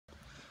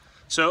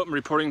So I'm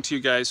reporting to you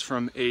guys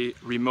from a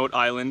remote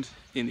island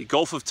in the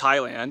Gulf of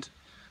Thailand,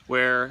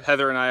 where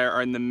Heather and I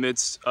are in the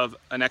midst of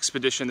an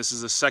expedition. This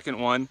is the second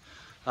one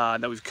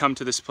that we've come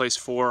to this place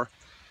for.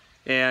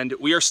 And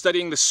we are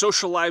studying the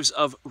social lives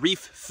of reef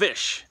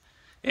fish.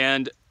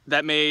 And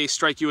that may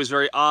strike you as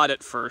very odd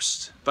at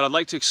first, but I'd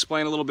like to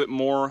explain a little bit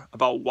more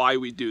about why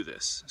we do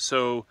this.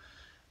 So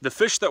the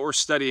fish that we're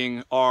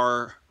studying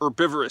are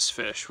herbivorous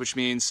fish, which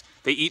means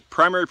they eat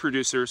primary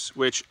producers,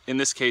 which in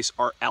this case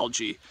are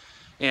algae.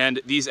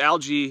 And these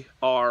algae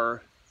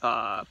are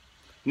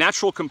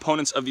natural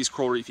components of these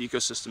coral reef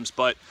ecosystems,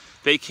 but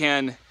they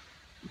can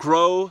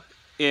grow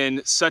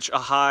in such a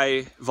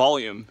high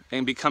volume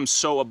and become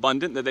so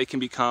abundant that they can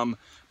become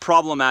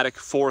problematic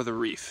for the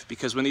reef.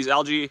 Because when these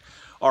algae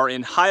are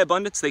in high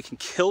abundance, they can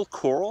kill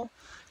coral,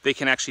 they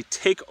can actually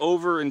take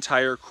over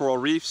entire coral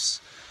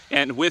reefs,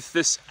 and with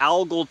this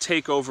algal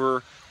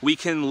takeover, we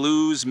can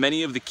lose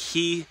many of the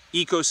key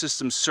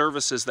ecosystem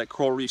services that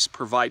coral reefs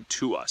provide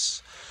to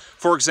us.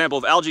 For example,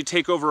 if algae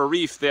take over a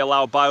reef, they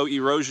allow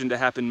bioerosion to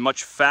happen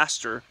much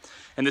faster,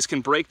 and this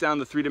can break down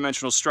the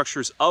three-dimensional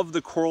structures of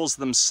the corals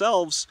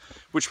themselves,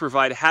 which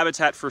provide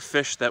habitat for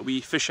fish that we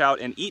fish out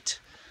and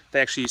eat.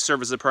 They actually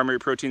serve as the primary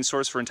protein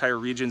source for entire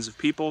regions of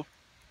people.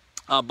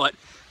 But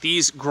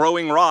these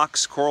growing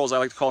rocks, corals, I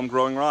like to call them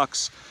growing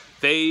rocks,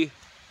 they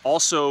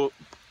also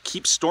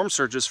keep storm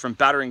surges from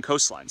battering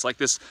coastlines, like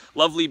this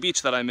lovely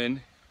beach that I'm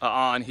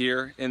on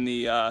here in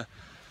the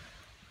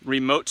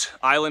remote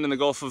island in the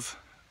Gulf of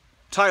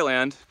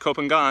Thailand, Koh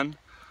Phangan.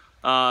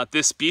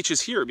 This beach is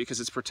here because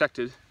it's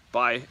protected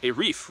by a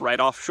reef right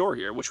offshore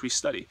here, which we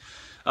study.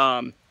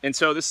 And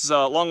so this is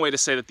a long way to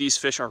say that these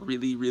fish are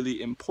really,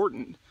 really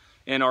important.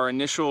 In our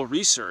initial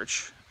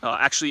research,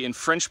 actually in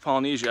French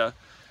Polynesia,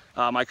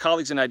 my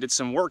colleagues and I did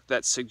some work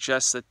that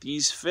suggests that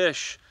these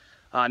fish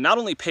not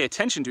only pay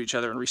attention to each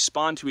other and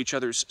respond to each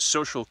other's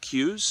social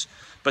cues,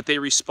 but they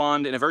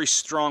respond in a very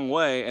strong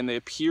way, and they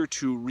appear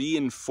to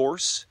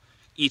reinforce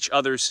each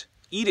other's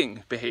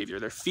eating behavior,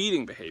 their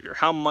feeding behavior,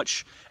 how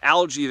much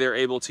algae they're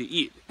able to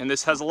eat. And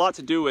this has a lot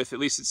to do with, at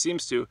least it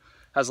seems to,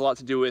 has a lot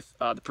to do with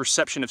the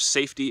perception of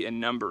safety in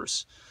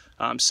numbers.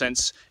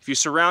 Since if you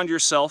surround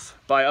yourself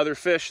by other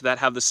fish that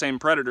have the same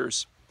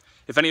predators,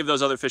 if any of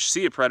those other fish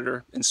see a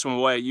predator and swim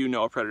away, you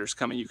know a predator's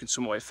coming, you can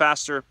swim away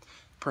faster,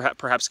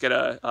 perhaps get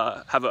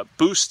have a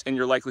boost in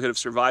your likelihood of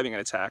surviving an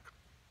attack.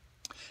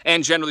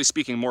 And generally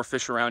speaking, more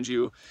fish around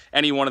you,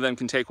 any one of them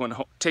can take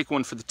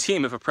one for the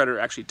team if a predator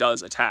actually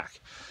does attack.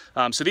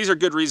 So these are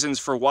good reasons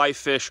for why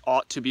fish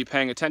ought to be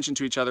paying attention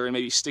to each other and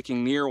maybe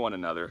sticking near one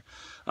another.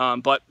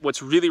 But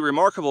what's really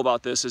remarkable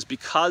about this is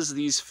because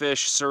these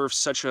fish serve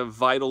such a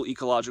vital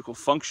ecological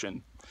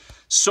function,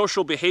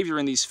 social behavior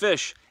in these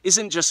fish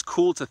isn't just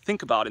cool to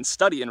think about and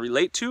study and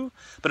relate to,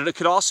 but it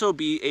could also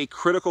be a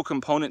critical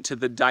component to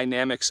the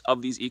dynamics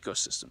of these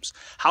ecosystems.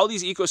 How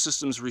these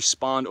ecosystems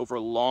respond over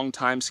long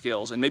time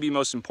scales, and maybe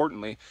most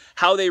importantly,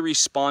 how they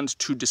respond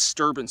to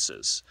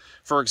disturbances.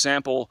 For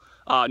example,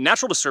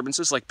 natural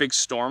disturbances like big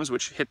storms,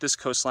 which hit this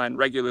coastline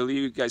regularly.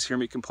 You guys hear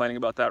me complaining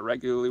about that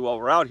regularly while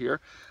we're out here.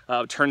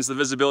 Turns the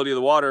visibility of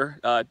the water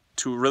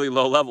to really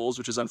low levels,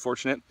 which is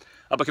unfortunate,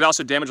 but can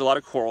also damage a lot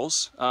of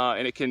corals,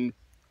 and it can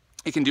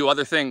do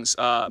other things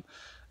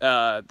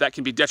that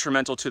can be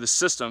detrimental to the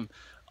system.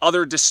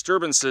 Other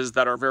disturbances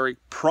that are very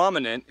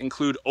prominent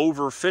include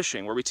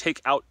overfishing, where we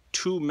take out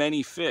too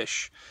many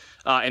fish.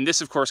 And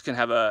this, of course, can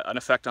have an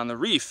effect on the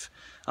reef.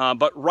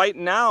 But right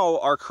now,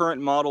 our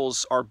current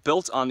models are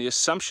built on the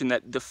assumption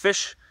that the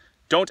fish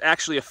don't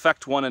actually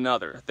affect one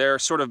another. They're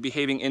sort of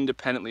behaving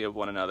independently of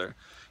one another.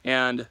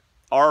 And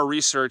our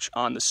research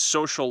on the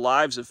social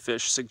lives of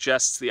fish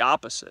suggests the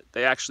opposite.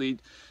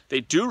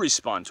 They do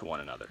respond to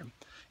one another.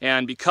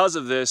 And because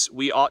of this,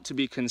 we ought to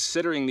be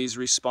considering these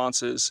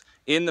responses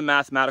in the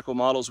mathematical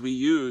models we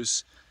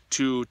use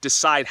to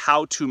decide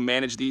how to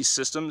manage these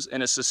systems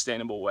in a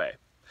sustainable way.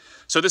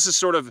 So this is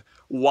sort of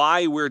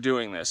why we're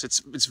doing this.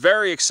 It's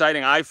very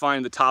exciting. I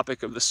find the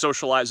topic of the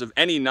social lives of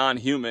any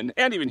non-human,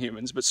 and even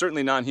humans, but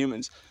certainly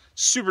non-humans,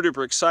 super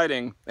duper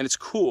exciting, and it's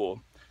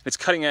cool. It's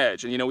cutting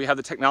edge, and we have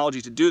the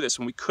technology to do this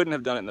when we couldn't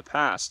have done it in the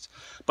past.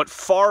 But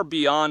far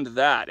beyond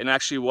that, and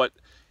actually what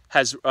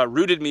has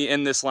rooted me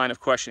in this line of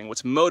questioning,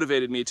 what's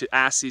motivated me to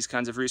ask these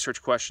kinds of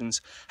research questions,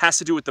 has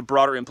to do with the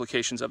broader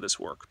implications of this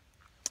work.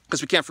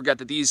 Because we can't forget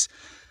that these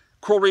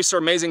coral reefs are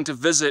amazing to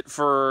visit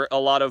for a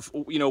lot of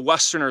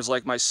Westerners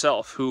like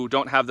myself who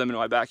don't have them in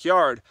my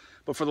backyard.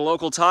 But for the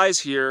local Thais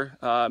here,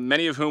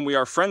 many of whom we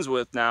are friends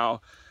with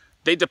now,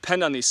 they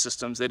depend on these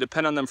systems. They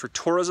depend on them for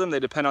tourism. They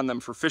depend on them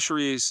for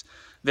fisheries.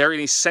 They're an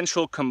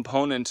essential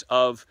component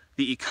of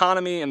the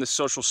economy and the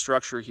social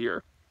structure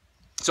here.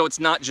 So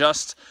it's not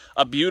just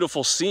a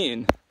beautiful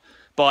scene,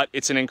 but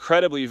it's an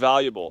incredibly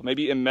valuable,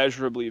 maybe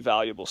immeasurably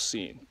valuable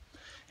scene.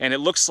 And it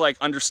looks like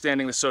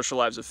understanding the social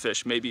lives of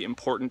fish may be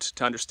important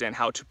to understand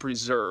how to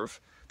preserve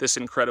this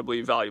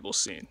incredibly valuable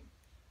scene.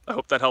 I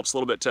hope that helps a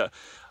little bit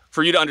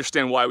for you to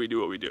understand why we do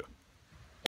what we do.